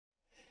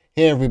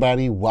Hey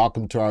everybody,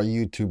 welcome to our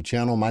YouTube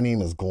channel. My name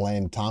is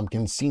Glenn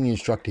Tompkins, Senior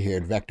Instructor here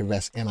at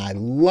VectorVest, and I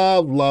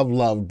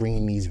love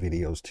bringing these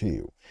videos to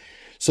you.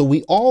 So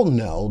we all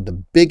know the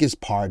biggest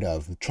part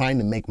of trying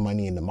to make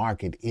money in the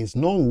market is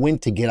knowing when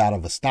to get out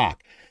of a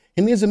stock.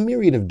 And there's a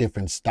myriad of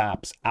different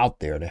stops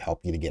out there to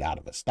help you to get out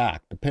of a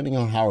stock, depending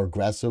on how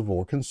aggressive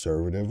or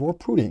conservative or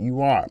prudent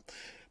you are.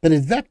 But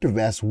at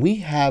VectorVest, we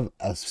have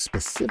a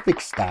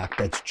specific stock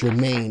that's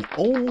germane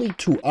only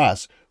to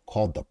us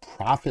called the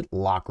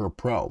ProfitLocker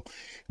Pro.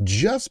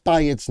 Just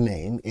by its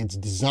name, it's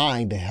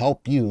designed to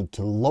help you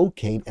to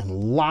locate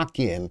and lock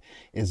in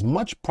as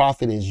much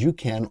profit as you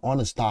can on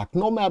a stock,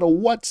 no matter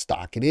what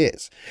stock it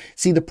is.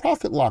 See, the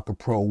ProfitLocker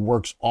Pro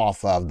works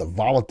off of the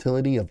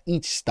volatility of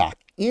each stock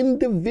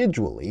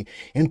individually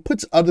and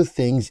puts other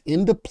things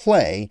into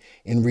play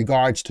in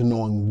regards to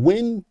knowing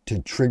when to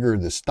trigger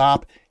the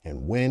stop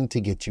and when to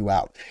get you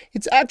out.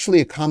 It's actually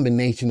a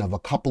combination of a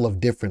couple of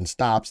different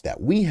stops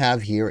that we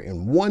have here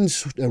in one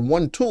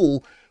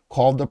tool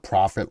called the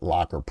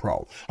ProfitLocker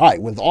Pro. All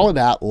right, with all of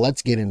that,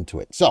 let's get into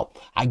it. So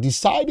I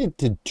decided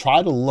to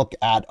try to look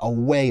at a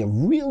way of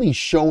really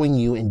showing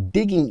you and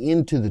digging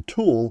into the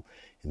tool,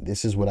 and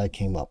this is what I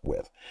came up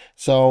with.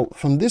 So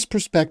from this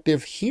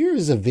perspective,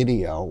 here's a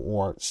video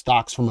or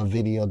stocks from a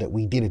video that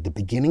we did at the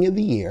beginning of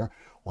the year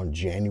on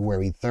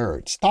January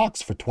 3rd,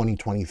 stocks for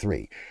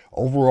 2023.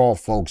 Overall,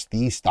 folks,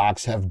 these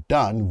stocks have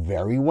done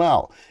very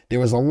well. There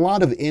was a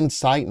lot of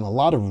insight and a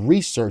lot of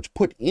research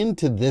put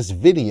into this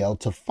video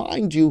to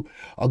find you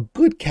a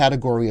good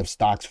category of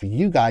stocks for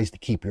you guys to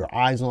keep your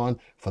eyes on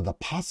for the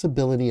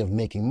possibility of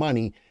making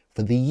money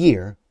for the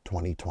year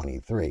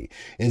 2023.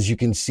 As you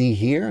can see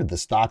here, the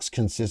stocks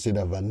consisted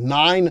of a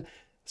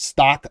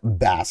 9-stock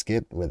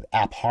basket with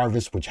App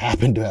Harvest, which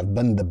happened to have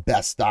been the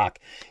best stock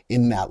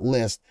in that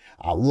list.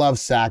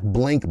 Lovesac,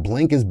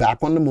 Blink is back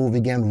on the move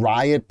again.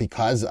 Riot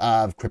because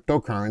of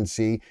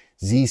cryptocurrency.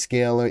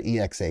 Zscaler,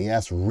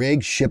 EXAS,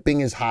 Rig, shipping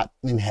is hot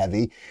and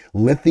heavy.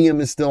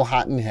 Lithium is still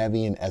hot and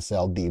heavy, and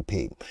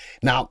SLDP.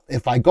 Now,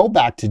 if I go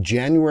back to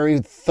January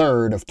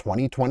 3rd of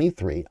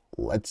 2023,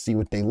 let's see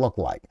what they look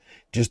like.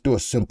 Just do a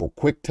simple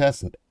quick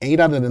test, and 8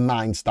 out of the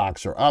 9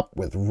 stocks are up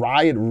with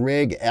Riot,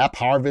 Rig, App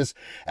Harvest.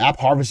 App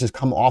Harvest has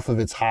come off of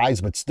its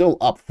highs, but still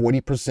up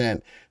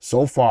 40%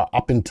 so far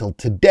up until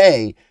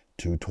today,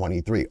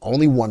 223.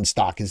 Only one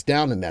stock is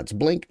down, and that's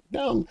Blink,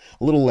 down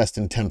a little less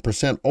than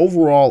 10%.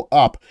 Overall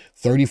up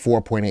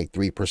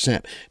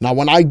 34.83%. Now,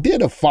 when I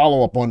did a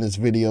follow-up on this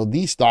video,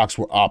 these stocks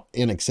were up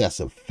in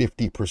excess of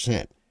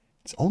 50%.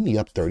 It's only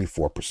up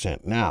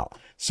 34% now.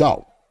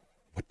 So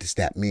what does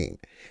that mean?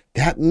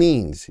 That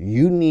means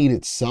you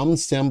needed some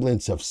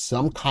semblance of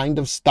some kind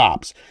of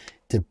stops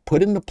to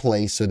put into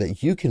place so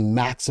that you can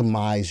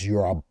maximize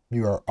your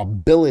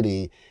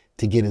ability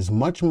to get as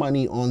much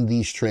money on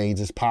these trades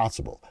as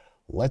possible.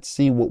 Let's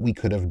see what we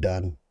could have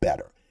done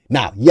better.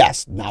 Now,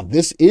 yes,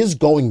 this is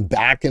going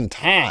back in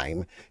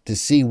time to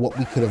see what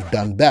we could have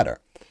done better.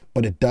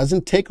 But it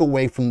doesn't take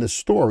away from the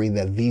story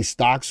that these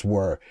stocks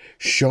were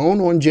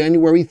shown on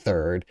January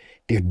 3rd.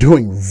 They're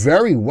doing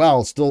very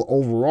well still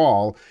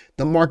overall.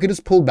 The market has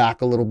pulled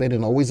back a little bit,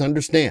 and always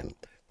understand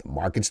the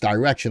market's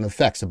direction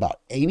affects about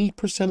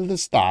 80% of the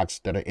stocks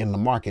that are in the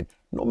market,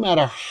 no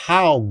matter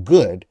how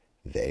good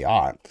they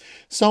are.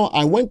 So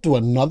I went to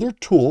another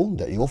tool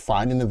that you'll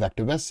find in the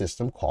VectorVest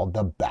system called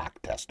the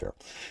back tester.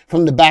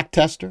 From the back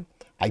tester,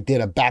 I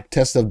did a back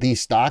test of these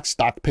stocks,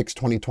 Stock Picks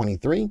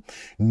 2023,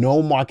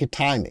 no market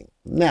timing.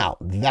 Now,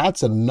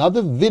 that's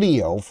another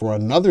video for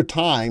another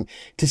time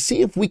to see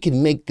if we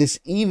can make this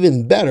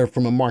even better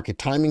from a market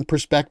timing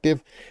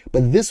perspective.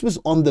 But this was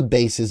on the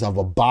basis of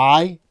a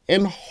buy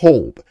and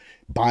hold,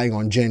 buying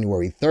on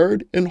January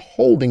 3rd and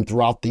holding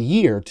throughout the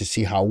year to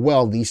see how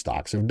well these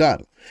stocks have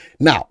done.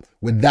 Now,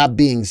 with that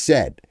being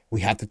said,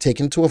 we have to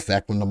take into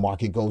effect when the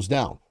market goes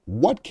down.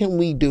 What can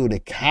we do to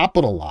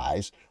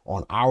capitalize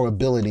on our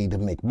ability to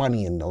make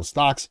money in those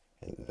stocks?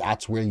 And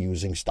that's where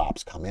using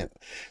stops come in.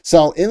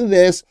 So in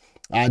this,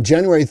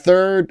 January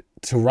 3rd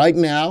to right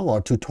now,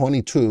 or to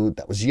 22,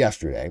 that was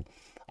yesterday,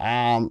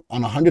 on a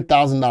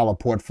 $100,000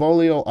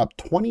 portfolio, up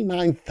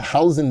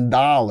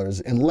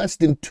 $29,000 in less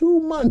than 2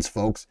 months,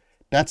 folks.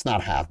 That's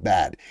not half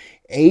bad.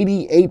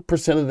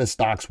 88% of the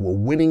stocks were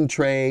winning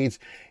trades,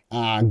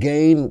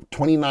 gain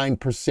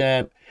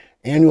 29%,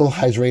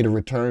 annualized rate of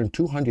return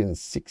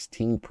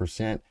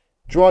 216%,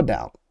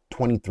 drawdown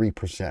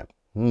 23%.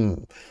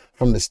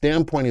 From the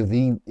standpoint of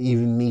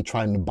even me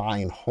trying to buy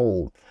and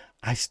hold,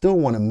 I still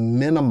want to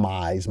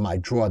minimize my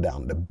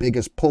drawdown, the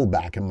biggest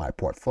pullback in my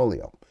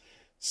portfolio.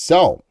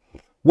 So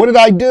what did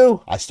I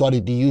do? I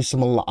started to use a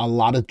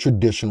lot of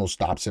traditional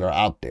stops that are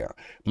out there.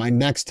 My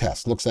next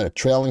test looks at a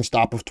trailing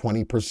stop of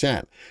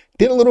 20%.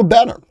 Did a little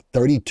better,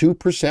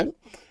 32%,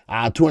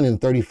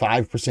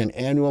 235%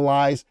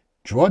 annualized,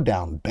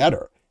 drawdown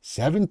better,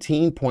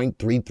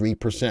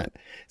 17.33%.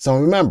 So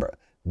remember,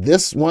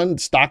 This one,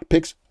 stock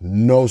picks,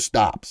 no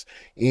stops.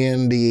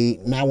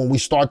 Now when we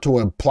start to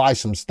apply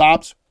some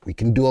stops, we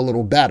can do a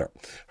little better.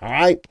 All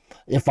right.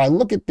 If I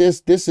look at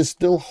this, this is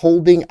still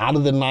holding out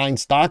of the 9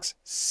 stocks,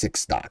 6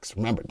 stocks.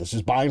 Remember, this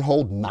is buy and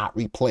hold, not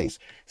replace.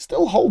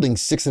 Still holding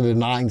 6 of the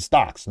 9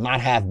 stocks, not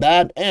half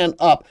bad, and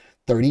up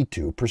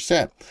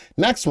 32%.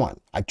 Next one,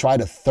 I tried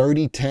a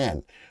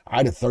 30-10. I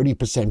had a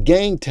 30%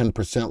 gain,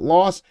 10%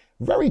 loss,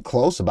 very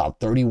close, about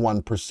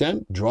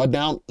 31%.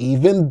 Drawdown,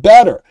 even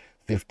better,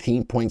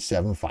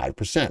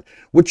 15.75%.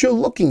 What you're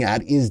looking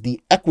at is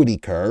the equity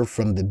curve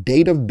from the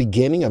date of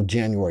beginning of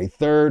January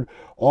 3rd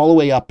all the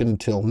way up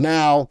until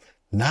now.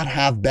 Not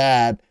half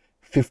bad,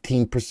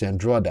 15%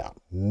 drawdown.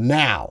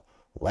 Now,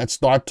 let's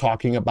start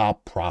talking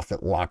about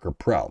ProfitLocker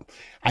Pro.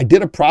 I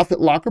did a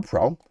ProfitLocker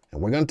Pro,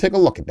 and we're going to take a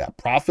look at that.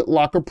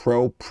 ProfitLocker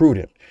Pro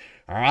Prudent.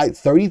 All right,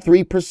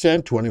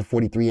 33%,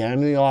 243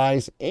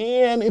 annualized,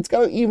 and it's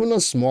got even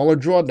a smaller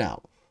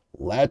drawdown.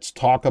 Let's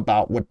talk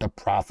about what the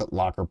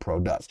ProfitLocker Pro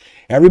does.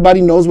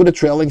 Everybody knows what a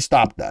trailing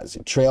stop does.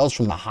 It trails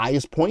from the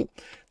highest point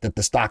that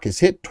the stock has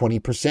hit,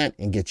 20%,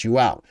 and gets you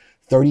out.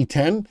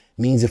 30-10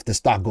 means if the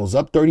stock goes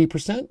up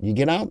 30%, you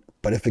get out.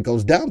 But if it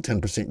goes down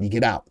 10%, you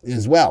get out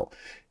as well.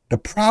 The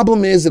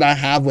problem is that I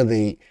have with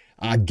a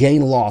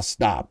gain-loss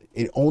stop.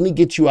 It only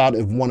gets you out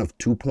of one of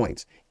 2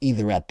 points,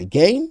 either at the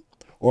gain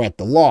or at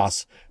the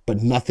loss,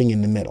 but nothing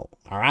in the middle.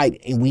 All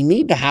right. And we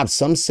need to have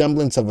some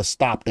semblance of a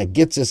stop that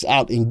gets us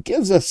out and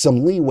gives us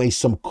some leeway,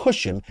 some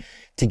cushion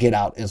to get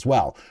out as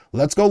well.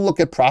 Let's go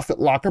look at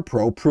ProfitLocker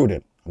Pro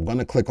Prudent. I'm going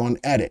to click on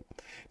Edit.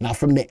 Now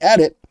from the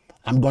Edit,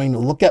 I'm going to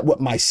look at what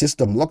my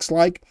system looks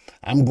like.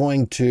 I'm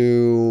going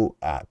to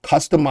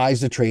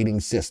customize the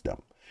trading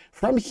system.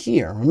 From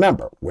here,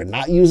 remember, we're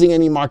not using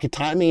any market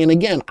timing. And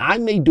again, I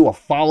may do a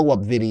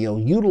follow-up video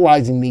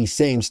utilizing these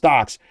same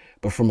stocks,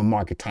 but from a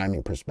market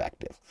timing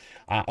perspective.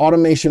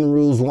 Automation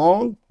rules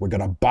long. We're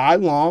going to buy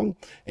long.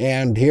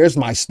 And here's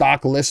my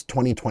stock list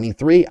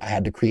 2023. I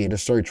had to create a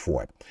search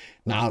for it.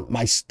 Now,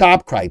 my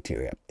stop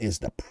criteria is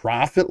the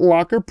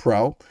ProfitLocker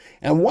Pro.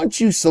 And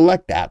once you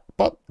select that,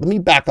 but let me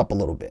back up a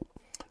little bit.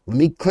 Let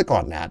me click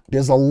on that.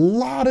 There's a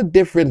lot of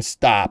different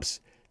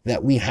stops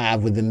that we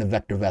have within the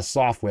VectorVest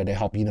software to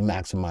help you to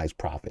maximize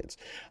profits.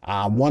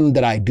 One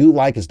that I do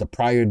like is the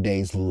prior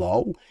day's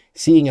low.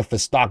 Seeing if a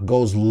stock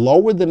goes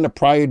lower than the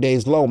prior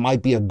day's low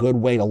might be a good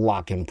way to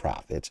lock in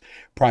profits.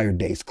 Prior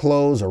day's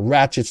close, a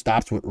ratchet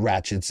stops with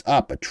ratchets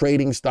up, a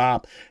trading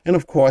stop, and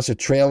of course a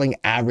trailing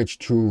average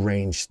true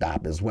range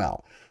stop as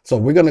well. So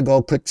we're going to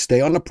go click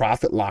stay on the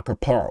ProfitLocker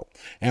Pro,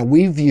 and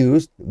we've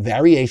used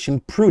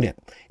variation prudent.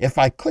 If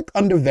I click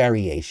under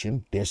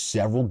variation, there's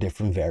several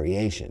different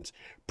variations.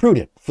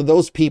 Prudent for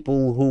those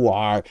people who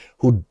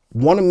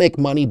want to make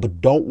money but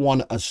don't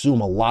want to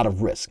assume a lot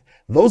of risk.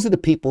 Those are the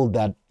people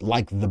that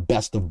like the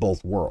best of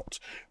both worlds.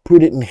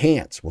 Prudent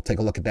enhance, we'll take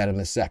a look at that in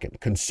a second.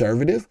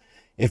 Conservative,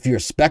 if you're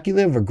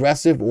speculative,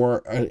 aggressive,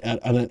 or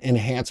an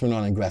enhancement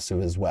on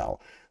aggressive as well.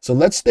 So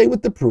let's stay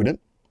with the prudent.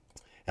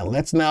 And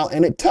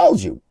it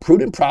tells you,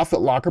 Prudent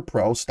ProfitLocker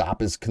Pro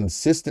stop is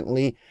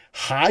consistently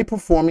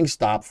high-performing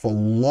stop for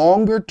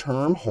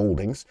longer-term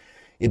holdings.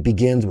 It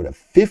begins with a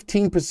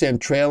 15%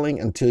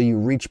 trailing until you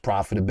reach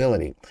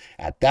profitability.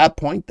 At that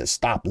point, the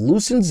stop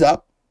loosens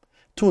up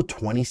to a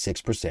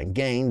 26%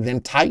 gain,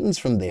 then tightens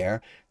from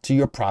there to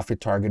your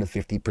profit target of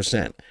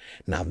 50%.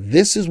 Now,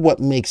 this is what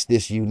makes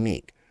this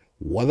unique.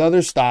 What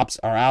other stops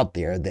are out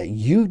there that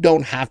you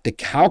don't have to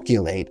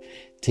calculate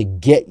to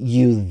get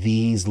you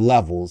these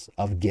levels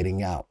of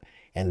getting out?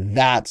 And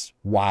that's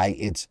why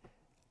it's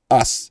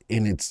us,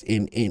 and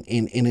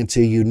it's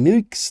a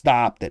unique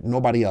stop that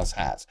nobody else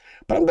has.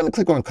 But I'm going to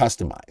click on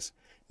customize.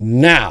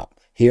 Now,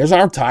 here's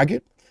our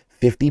target,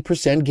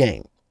 50%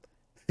 gain,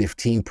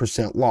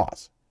 15%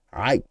 loss,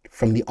 all right,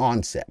 from the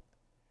onset.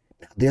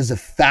 Now, there's a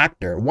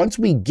factor. Once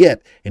we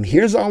get, and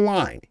here's our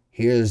line,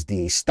 here's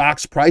the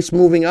stock's price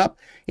moving up,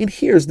 and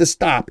here's the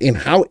stop and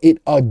how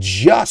it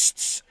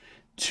adjusts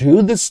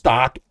to the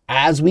stock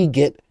as we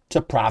get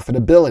to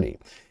profitability.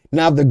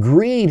 Now, the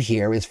greed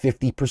here is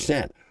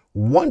 50%.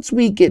 Once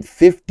we get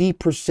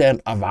 50%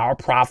 of our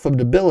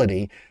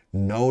profitability,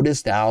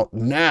 notice out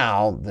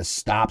now the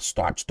stop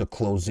starts to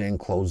close in,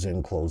 close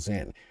in, close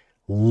in.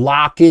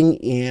 Locking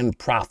in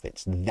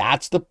profits.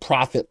 That's the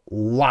profit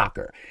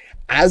locker.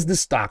 As the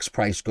stock's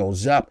price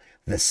goes up,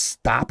 the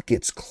stop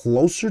gets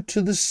closer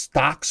to the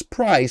stock's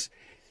price.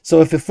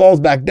 So if it falls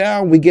back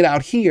down, we get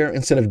out here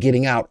instead of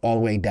getting out all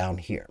the way down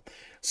here.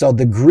 So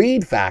the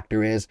greed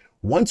factor is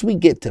once we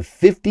get to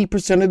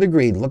 50% of the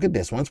greed, look at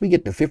this. Once we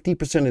get to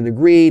 50% of the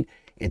greed,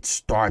 it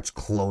starts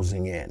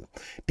closing in.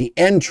 The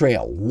end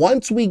trail,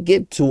 once we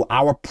get to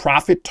our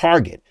profit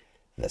target,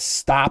 the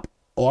stop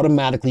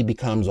automatically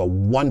becomes a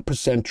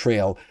 1%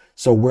 trail.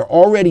 So we're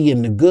already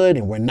in the good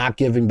and we're not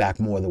giving back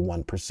more than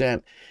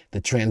 1%. The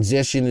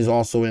transition is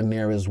also in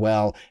there as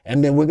well.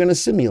 And then we're going to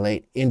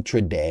simulate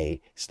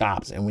intraday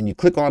stops. And when you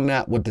click on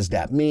that, what does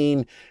that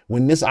mean?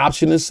 When this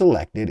option is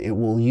selected, it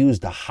will use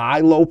the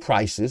high-low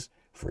prices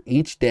for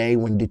each day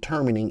when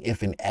determining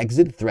if an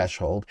exit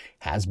threshold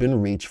has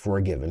been reached for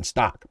a given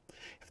stock.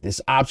 If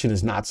this option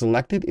is not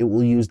selected, it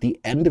will use the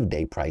end of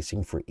day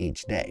pricing for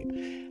each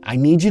day. I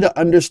need you to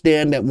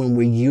understand that when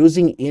we're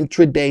using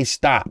intraday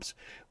stops,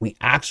 we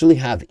actually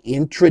have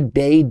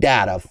intraday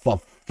data for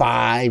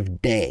 5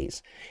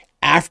 days.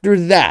 After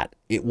that,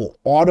 it will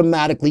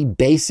automatically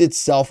base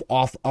itself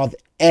off of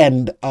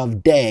end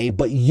of day,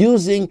 but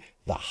using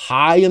the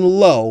high and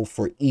low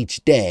for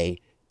each day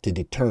to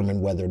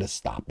determine whether the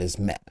stop is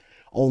met.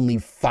 Only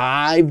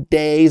 5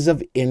 days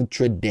of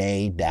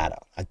intraday data.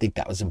 I think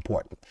that was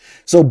important.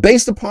 So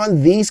based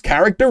upon these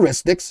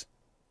characteristics,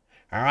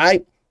 all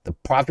right, the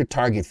profit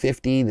target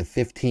 50, the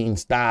 15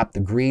 stop, the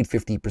greed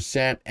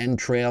 50%, end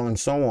trail, and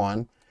so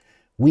on,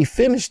 we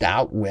finished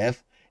out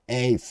with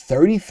a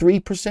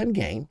 33%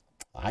 gain.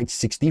 All right,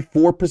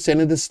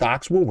 64% of the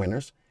stocks were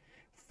winners.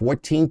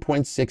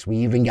 14.6, we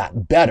even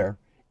got better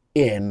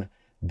in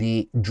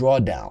the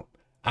drawdown.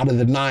 Out of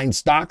the 9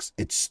 stocks,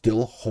 it's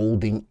still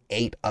holding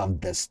 8 of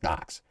the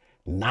stocks.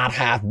 Not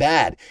half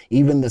bad.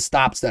 Even the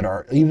stocks that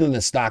are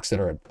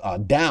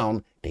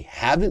down, they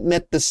haven't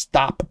met the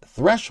stop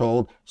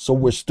threshold, so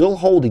we're still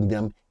holding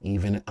them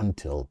even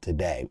until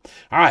today.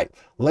 All right,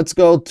 let's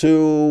go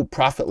to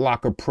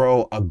ProfitLocker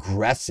Pro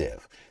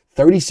Aggressive.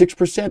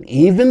 36%,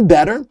 even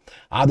better.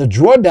 The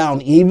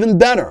drawdown, even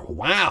better.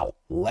 Wow.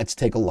 Let's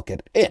take a look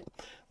at it.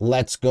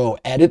 Let's go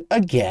edit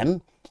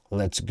again.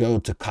 Let's go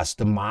to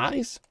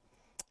customize.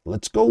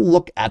 Let's go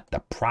look at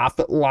the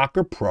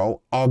ProfitLocker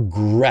Pro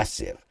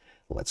Aggressive.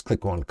 Let's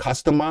click on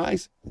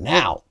customize.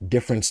 Now,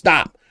 different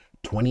stop.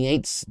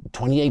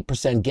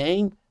 28%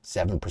 gain,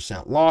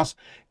 7% loss.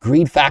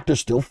 Greed factor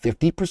still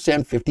 50%.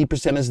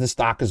 50% as the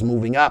stock is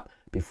moving up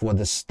before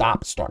the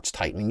stop starts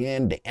tightening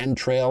in, the end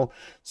trail.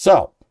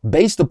 So,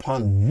 based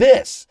upon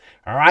this,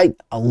 all right,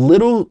 a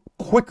little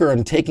quicker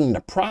in taking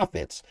the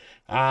profits.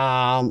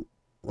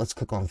 Let's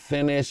click on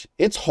finish.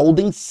 It's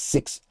holding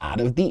 6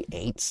 out of the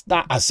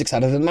 6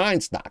 out of the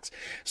 9 stocks.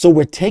 So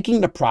we're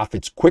taking the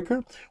profits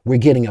quicker. We're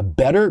getting a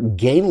better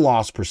gain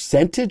loss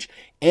percentage,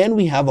 and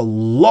we have a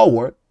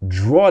lower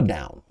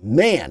drawdown.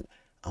 Man,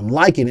 I'm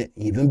liking it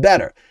even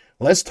better.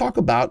 Let's talk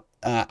about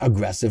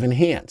aggressive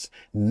enhanced.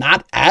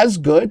 Not as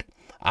good.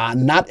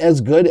 Not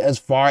as good as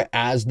far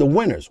as the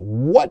winners.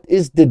 What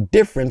is the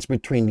difference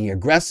between the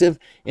aggressive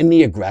and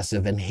the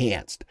aggressive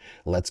enhanced?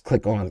 Let's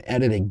click on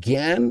edit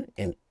again,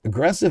 and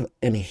aggressive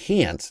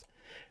enhanced,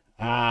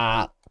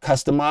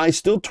 customize,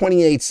 still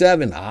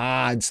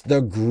 28.7. It's the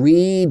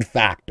greed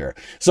factor.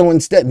 So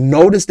instead,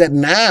 notice that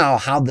now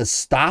how the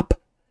stop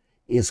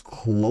is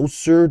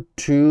closer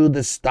to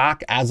the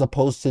stock as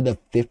opposed to the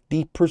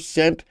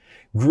 50%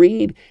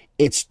 greed.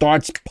 It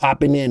starts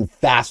popping in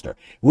faster,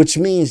 which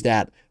means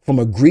that from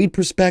a greed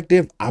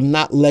perspective, I'm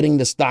not letting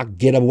the stock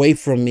get away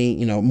from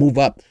me, move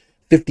up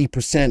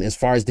 50% as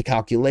far as the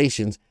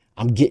calculations.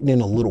 I'm getting in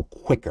a little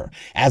quicker.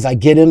 As I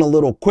get in a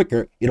little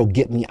quicker, it'll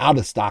get me out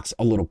of stocks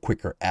a little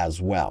quicker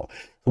as well.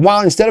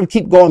 While instead of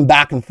keep going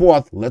back and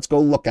forth, let's go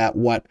look at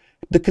what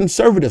the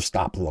conservative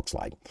stop looks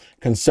like.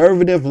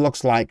 Conservative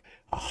looks like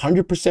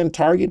 100%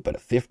 target, but a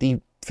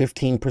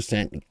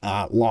 15%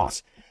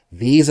 loss.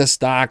 These are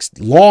stocks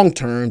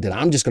long-term that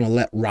I'm just going to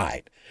let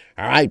ride.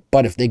 All right.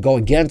 But if they go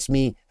against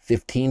me,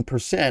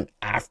 15%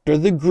 after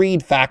the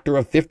greed factor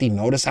of 50,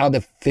 notice how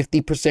the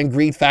 50%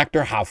 greed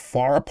factor, how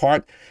far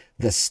apart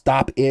the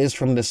stop is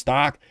from the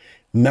stock.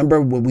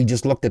 Remember when we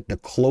just looked at the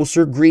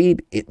closer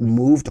greed, it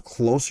moved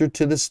closer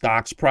to the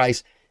stock's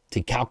price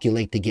to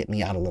calculate to get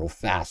me out a little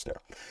faster.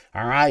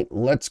 All right.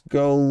 Let's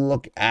go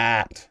look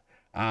at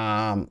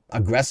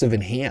aggressive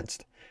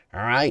enhanced. All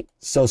right,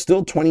 so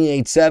still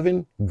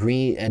 28.7,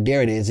 greed, and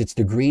there it is. It's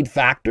the greed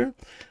factor.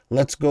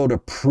 Let's go to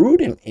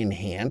prudent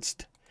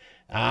enhanced,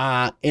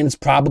 and it's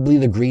probably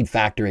the greed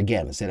factor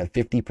again. Instead of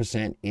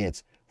 50%,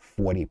 it's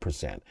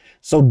 40%.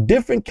 So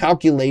different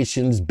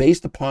calculations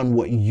based upon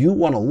what you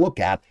want to look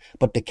at,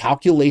 but the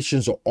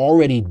calculations are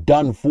already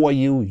done for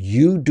you.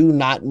 You do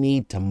not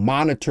need to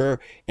monitor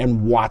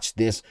and watch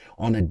this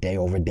on a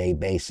day-over-day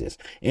basis.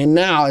 And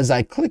now as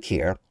I click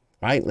here,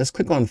 right, let's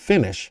click on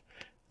finish.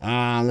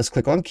 Let's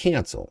click on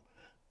cancel.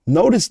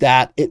 Notice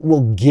that it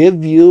will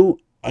give you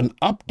an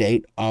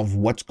update of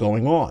what's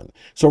going on.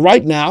 So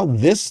right now,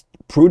 this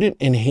aggressive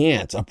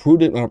enhance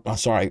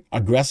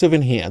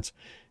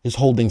is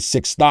holding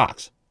 6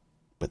 stocks,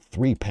 but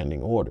 3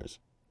 pending orders.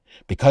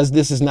 Because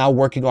this is now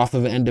working off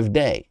of end of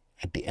day,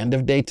 at the end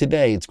of day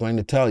today, it's going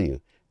to tell you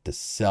to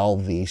sell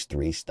these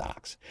 3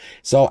 stocks.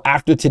 So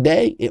after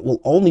today, it will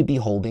only be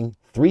holding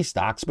 3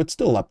 stocks, but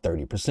still up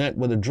 30%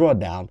 with a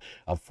drawdown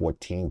of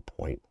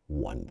 14.13.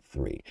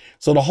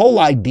 So the whole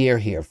idea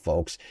here,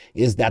 folks,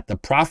 is that the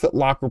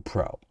ProfitLocker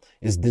Pro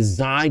is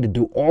designed to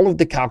do all of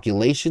the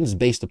calculations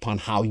based upon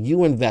how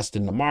you invest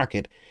in the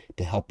market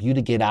to help you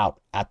to get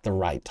out at the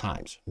right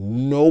times.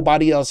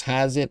 Nobody else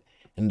has it,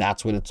 and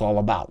that's what it's all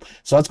about.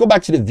 So let's go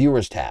back to the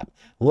viewers tab.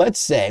 Let's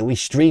say we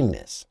stream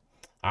this.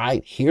 All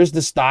right, here's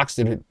the stocks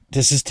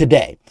this is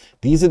today.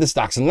 These are the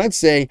stocks. And let's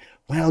say,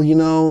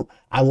 well,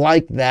 I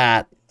like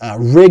that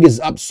rig is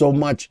up so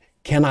much.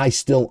 Can I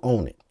still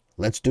own it?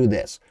 Let's do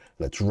this.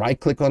 Let's right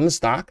click on the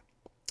stock.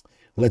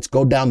 Let's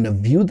go down to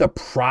view the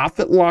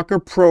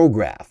ProfitLocker Pro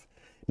graph.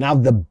 Now,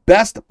 the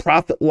best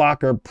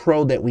ProfitLocker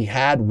Pro that we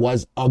had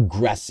was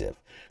aggressive.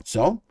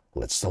 So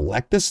let's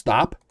select the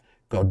stop,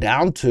 go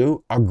down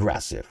to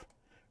aggressive.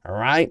 All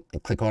right,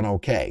 and click on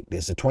OK.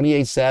 There's a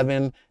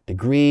 28.7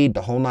 degree,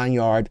 the whole 9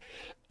 yard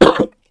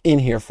in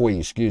here for you,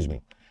 excuse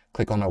me.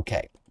 Click on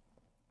OK.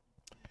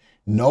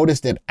 Notice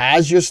that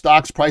as your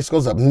stock's price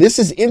goes up, and this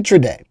is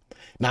intraday.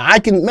 Now, I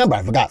can remember,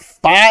 I forgot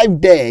 5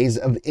 days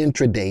of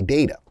intraday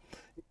data.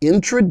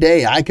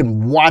 Intraday, I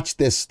can watch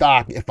this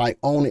stock if I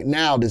own it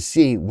now to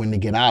see when to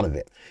get out of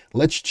it.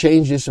 Let's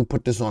change this and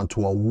put this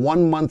onto a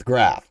 1 month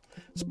graph.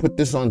 Let's put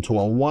this onto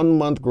a 1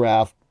 month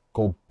graph,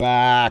 go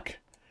back,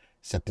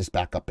 set this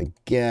back up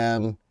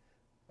again,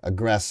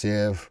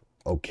 aggressive,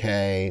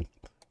 okay,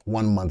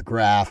 1 month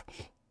graph.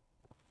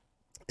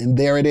 And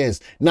there it is.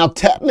 Now,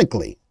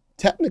 technically,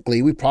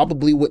 we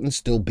probably wouldn't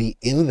still be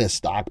in this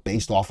stock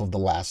based off of the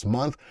last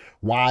month.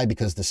 Why?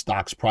 Because the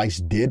stock's price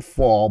did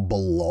fall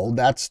below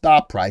that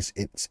stop price.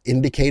 It's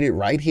indicated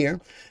right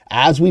here.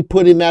 As we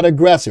put in that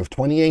aggressive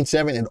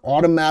 28.7, it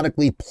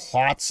automatically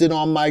plots it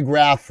on my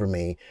graph for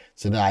me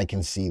so that I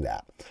can see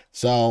that.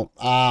 So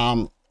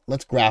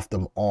let's graph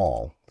them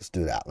all. Let's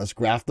do that. Let's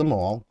graph them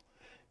all.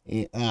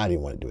 I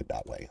didn't want to do it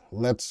that way.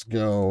 Let's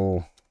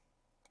go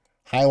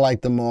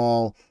highlight them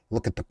all.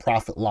 Look at the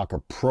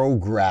ProfitLocker Pro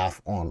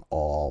graph on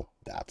all.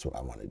 That's what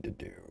I wanted to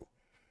do.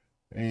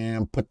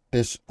 And put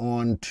this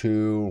on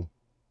to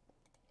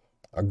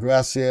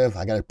aggressive.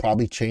 I got to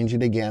probably change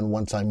it again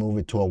once I move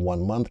it to a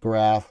 1 month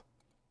graph.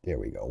 There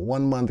we go.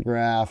 1 month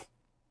graph.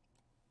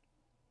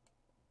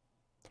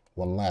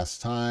 One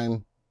last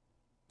time.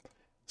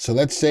 So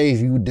let's say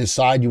if you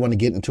decide you want to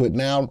get into it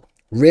now.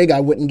 Rig,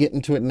 I wouldn't get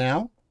into it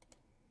now.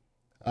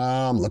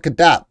 Look at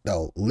that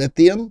though.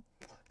 Lithium.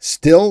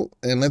 Still,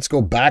 and let's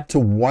go back to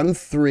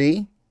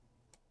 1.3.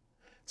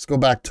 Let's go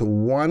back to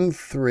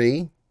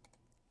 1.3.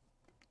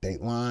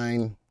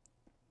 Dateline.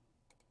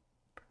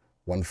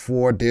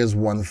 1.4. There's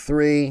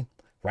 1.3.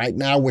 Right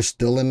now, we're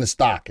still in the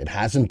stock. It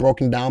hasn't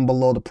broken down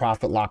below the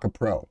ProfitLocker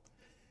Pro.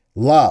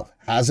 Love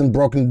hasn't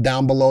broken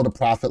down below the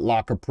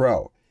ProfitLocker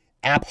Pro.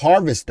 App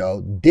Harvest,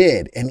 though,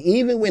 did. And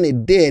even when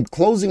it did,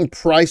 closing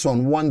price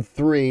on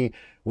 1.3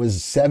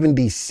 was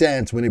 70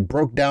 cents. When it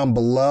broke down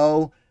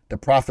below, the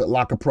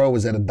ProfitLocker Pro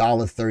was at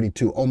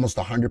 $1.32, almost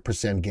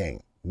 100%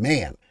 gain.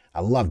 Man,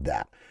 I love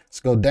that. Let's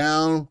go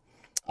down.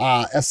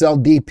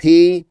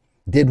 SLDP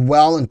did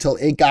well until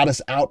it got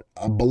us out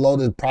below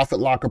the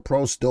ProfitLocker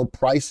Pro. Still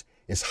price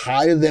is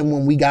higher than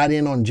when we got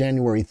in on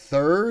January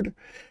 3rd.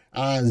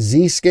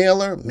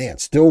 Zscaler, man,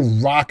 still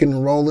rocking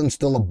and rolling,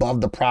 still above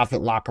the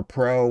ProfitLocker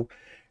Pro.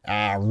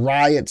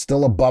 Riot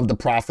still above the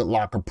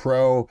ProfitLocker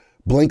Pro.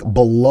 Blink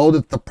below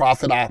the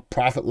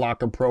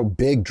ProfitLocker Pro,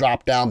 big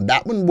drop down.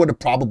 That one would have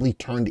probably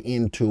turned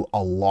into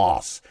a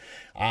loss.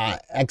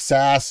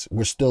 XAS,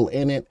 we're still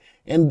in it.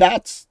 And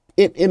that's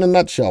it in a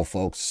nutshell,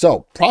 folks.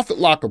 So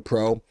ProfitLocker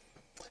Pro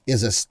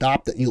is a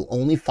stop that you'll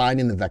only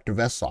find in the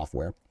VectorVest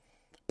software.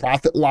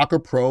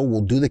 ProfitLocker Pro will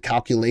do the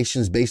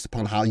calculations based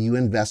upon how you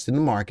invest in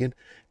the market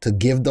to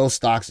give those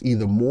stocks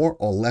either more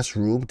or less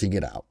room to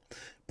get out.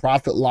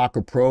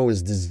 ProfitLocker Pro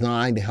is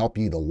designed to help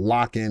you to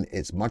lock in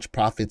as much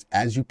profits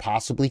as you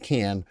possibly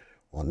can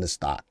on the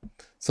stock.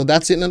 So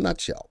that's it in a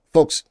nutshell.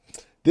 Folks,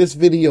 this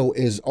video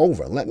is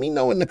over. Let me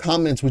know in the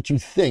comments what you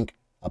think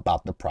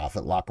about the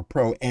ProfitLocker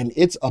Pro and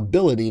its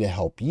ability to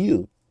help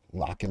you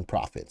lock in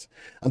profits.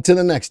 Until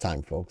the next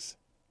time, folks,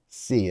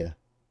 see ya.